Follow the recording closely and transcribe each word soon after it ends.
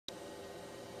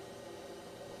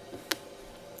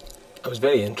I was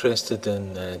very interested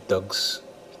in Doug's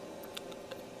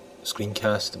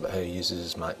screencast about how he uses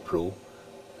his Mac Pro.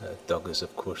 Doug is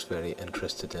of course very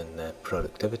interested in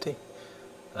productivity,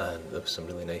 and there were some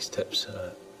really nice tips.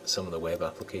 Some of the web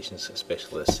applications,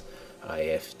 especially this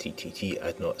IFTTT,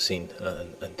 I'd not seen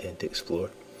and intend to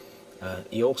explore.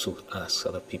 He also asks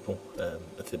other people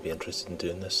if they'd be interested in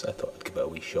doing this. I thought I'd give it a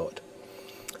wee shot.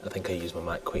 I think I use my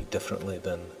Mac quite differently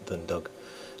than Doug.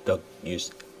 Doug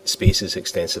used spaces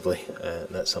extensively, and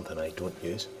that's something I don't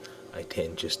use. I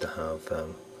tend just to have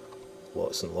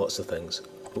lots and lots of things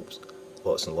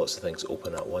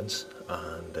open at once,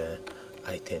 and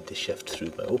I tend to shift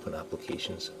through my open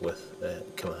applications with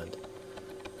Command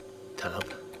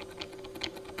Tab,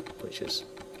 which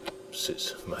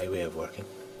suits my way of working.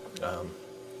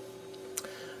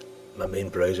 My main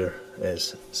browser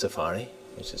is Safari,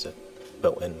 which is a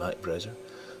built-in Mac browser.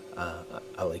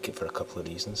 I like it for a couple of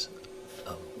reasons.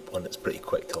 One, it's pretty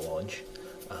quick to launch.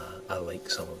 I like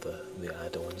some of the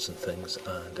add-ons and things,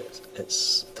 and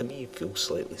it's to me feels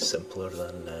slightly simpler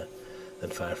than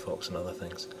Firefox and other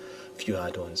things. A few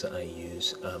add-ons that I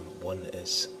use. One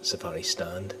is Safari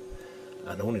Stand,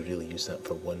 and I only really use that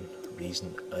for one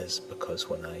reason, is because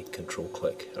when I control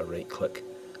click or right click,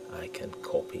 I can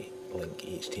copy link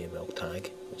HTML tag,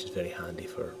 which is very handy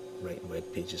for writing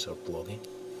web pages or blogging.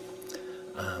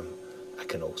 I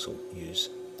can also use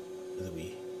the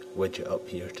wee widget up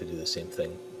here to do the same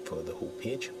thing for the whole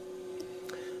page.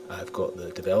 I've got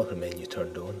the developer menu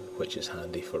turned on, which is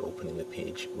handy for opening the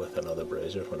page with another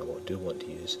browser when I do want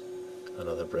to use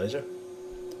another browser.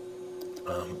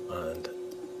 And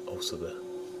also the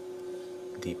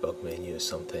debug menu is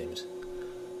sometimes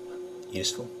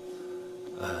useful.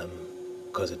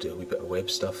 Because I do a wee bit of web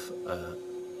stuff,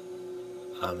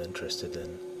 I'm interested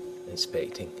in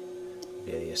inspecting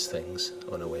various things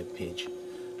on a web page,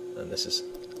 and this is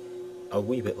a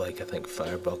wee bit like, I think,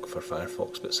 Firebug for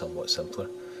Firefox, but somewhat simpler.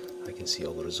 I can see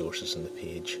all the resources on the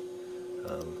page,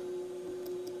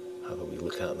 have a wee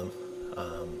look at them,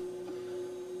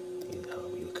 you can have a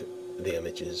wee look at the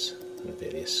images and the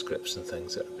various scripts and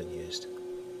things that have been used,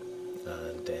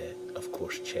 and of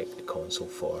course check the console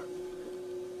for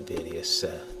various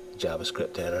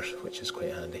JavaScript errors, which is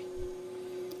quite handy.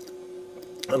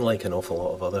 Unlike an awful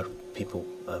lot of other people,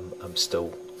 I'm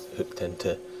still hooked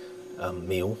into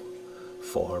mail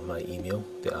for my email,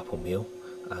 the Apple Mail.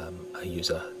 I use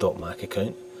a .mac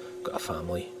account, got a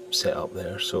family set up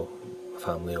there, so my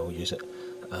family all use it,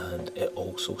 and it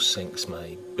also syncs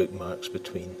my bookmarks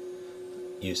between,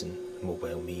 using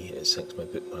Mobile Me, it syncs my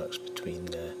bookmarks between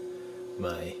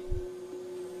my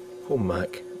home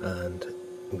Mac and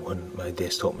my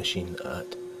desktop machine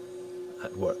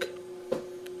at work.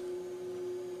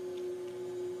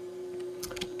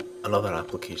 Another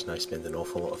application I spend an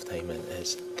awful lot of time in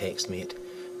is TextMate,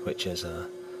 which is a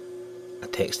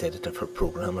text editor for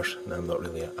programmers. Now, I'm not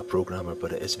really a programmer,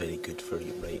 but it is very good for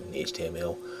writing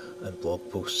HTML and blog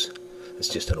posts. It's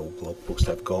just an old blog post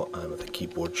I've got, and with a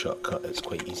keyboard shortcut it's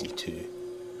quite easy to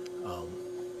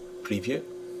preview.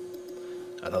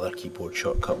 Another keyboard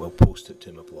shortcut will post it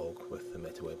to my blog with the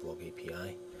MetaWeblog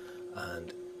API,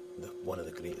 and one of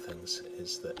the great things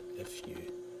is that if you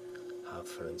have,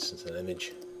 for instance, an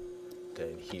image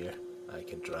down here, I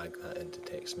can drag that into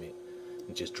TextMate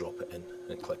and just drop it in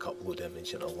and click upload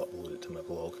image, and it'll upload it to my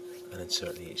blog and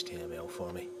insert the HTML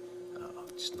for me. I'll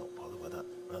just not bother with that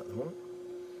at the moment.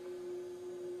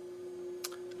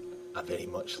 I very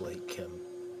much like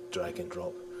drag and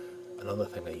drop. Another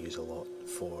thing I use a lot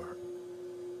for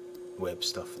web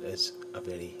stuff is a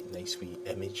very nice wee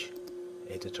image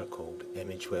editor called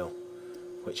ImageWell,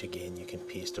 which again you can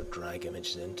paste or drag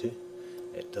images into.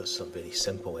 It does some very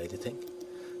simple editing.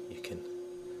 You can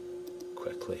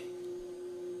quickly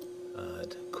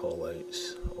add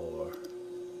callouts or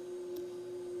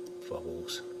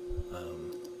bubbles,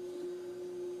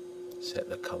 set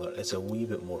the colour. It's a wee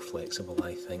bit more flexible,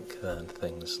 I think, than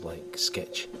things like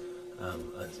Sketch, and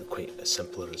quite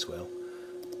simpler as well.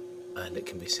 And it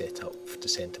can be set up to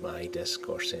send to my iDisk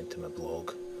or send to my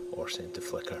blog or send to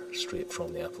Flickr straight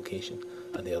from the application.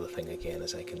 And the other thing again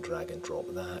is I can drag and drop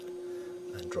that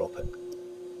and drop it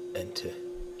into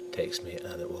TextMate,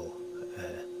 and it will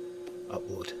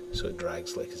upload. So it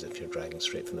drags like as if you're dragging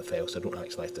straight from the file, so I don't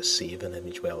actually have to save an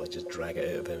ImageWell, I just drag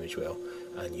it out of ImageWell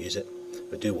and use it.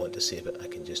 If I do want to save it, I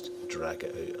can just drag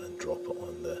it out and drop it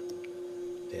on the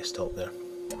desktop there.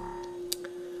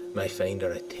 My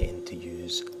Finder I tend to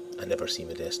use, I never see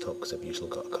my desktop because I've usually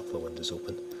got a couple of windows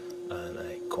open, and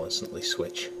I constantly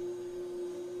switch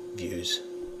views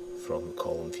from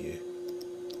column view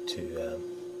to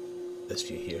this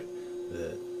view here,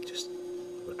 I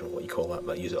don't know what you call that,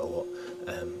 but I use it a lot,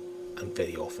 and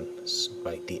very often it's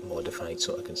by date modified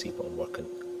so I can see what I'm working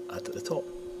at the top.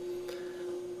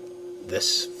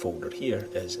 This folder here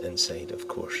is inside, of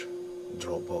course,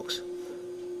 Dropbox.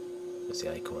 There's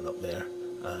the icon up there,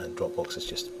 and Dropbox is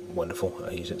just wonderful.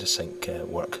 I use it to sync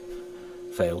work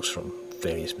files from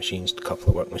various machines, a couple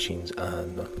of work machines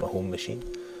and my home machine,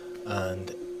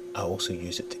 and I also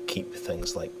use it to keep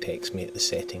things like TextMate, the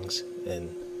settings, in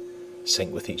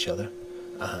sync with each other,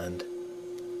 and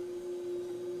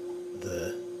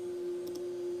the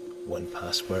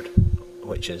 1Password,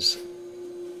 which is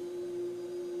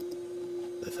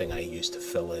the thing I use to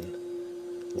fill in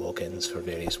logins for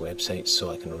various websites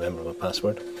so I can remember my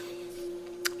password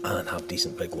and have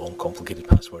decent big long complicated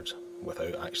passwords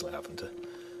without actually having to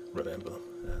remember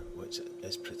them, which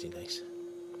is pretty nice.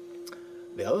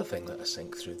 The other thing that I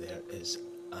sync through there is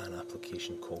an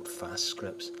application called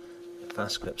FastScripts.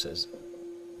 FastScripts is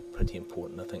pretty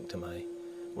important, I think, to my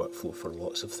workflow for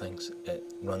lots of things. It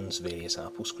runs various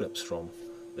Apple scripts from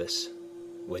this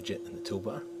widget in the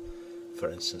toolbar. For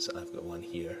instance, I've got one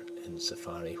here in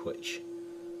Safari which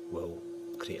will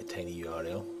create a tiny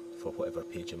URL for whatever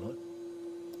page I'm on.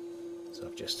 So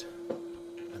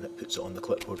and it puts it on the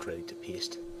clipboard ready to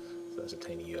paste. So that's a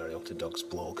tiny URL to Doug's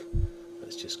blog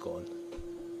that's just gone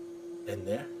in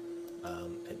there.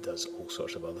 It does all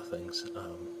sorts of other things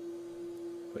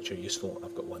which are useful.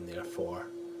 I've got one there for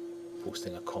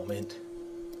posting a comment.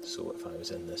 So if I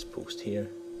was in this post here,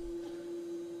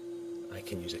 I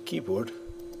can use a keyboard.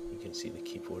 You can see the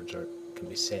keyboards can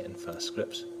be set in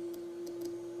FastScripts.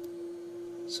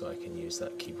 So I can use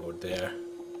that keyboard there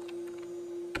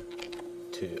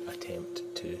to attempt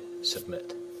to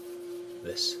submit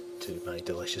this to my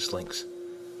Delicious links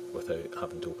without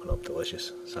having to open up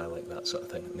Delicious. So I like that sort of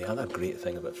thing. And the other great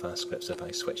thing about FastScripts, if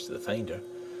I switch to the Finder,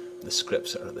 the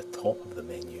scripts that are at the top of the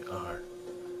menu are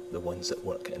the ones that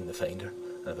work in the Finder.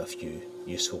 I have a few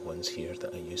useful ones here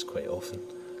that I use quite often.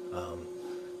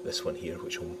 This one here,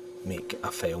 which will make a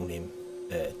file name,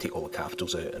 take all the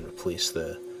capitals out and replace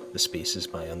the spaces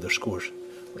by underscores,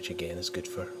 which again is good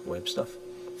for web stuff,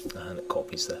 and it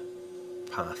copies the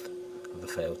path of the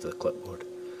file to the clipboard.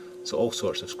 So all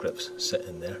sorts of scripts sit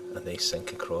in there and they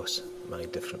sync across my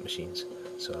different machines,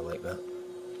 so I like that.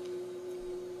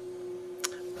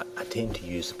 I tend to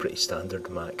use the pretty standard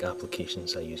Mac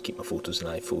applications. I keep my photos in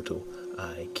iPhoto,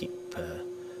 I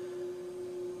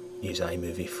use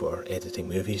iMovie for editing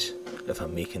movies. If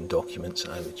I'm making documents,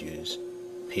 I would use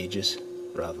Pages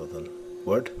rather than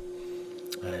Word.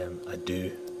 I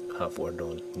do have Word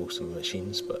on most of my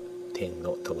machines, but tend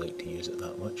not to like to use it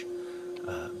that much.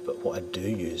 But what I do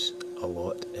use a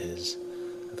lot is,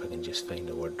 if I can just find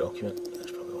a Word document, there's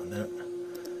probably one there,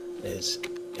 is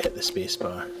hit the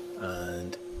spacebar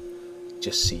and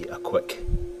just see a quick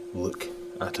look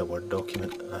at a Word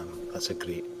document. That's a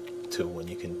great tool when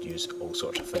you can use all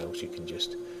sorts of files. You can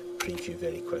just preview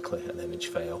very quickly an image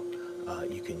file.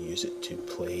 You can use it to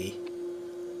play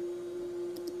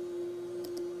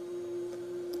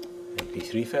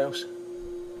MP3 files.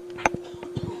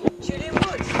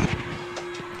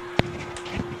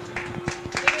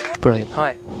 Brilliant.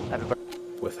 Hi.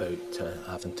 Without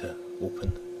having to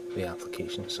open the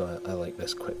application, so I like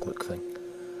this quick look thing.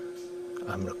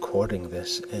 I'm recording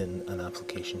this in an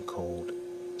application called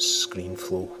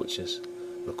ScreenFlow, which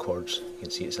records. You can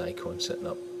see its icon sitting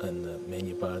up in the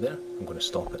menu bar there. I'm going to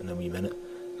stop it in a wee minute.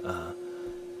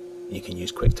 You can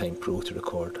use QuickTime Pro to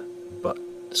record, but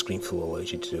ScreenFlow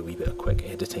allows you to do a wee bit of quick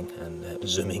editing and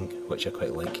zooming, which I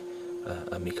quite like.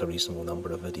 I make a reasonable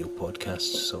number of video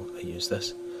podcasts, so I use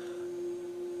this.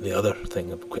 The other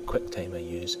thing of QuickTime I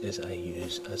use,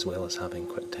 as well as having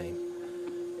QuickTime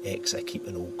X, I keep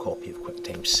an old copy of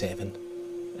QuickTime 7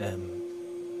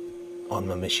 on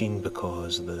my machine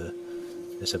because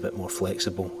it's a bit more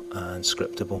flexible and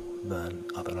scriptable than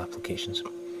other applications.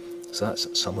 So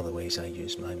that's some of the ways I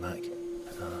use my Mac.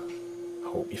 I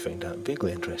hope you found that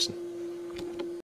vaguely interesting.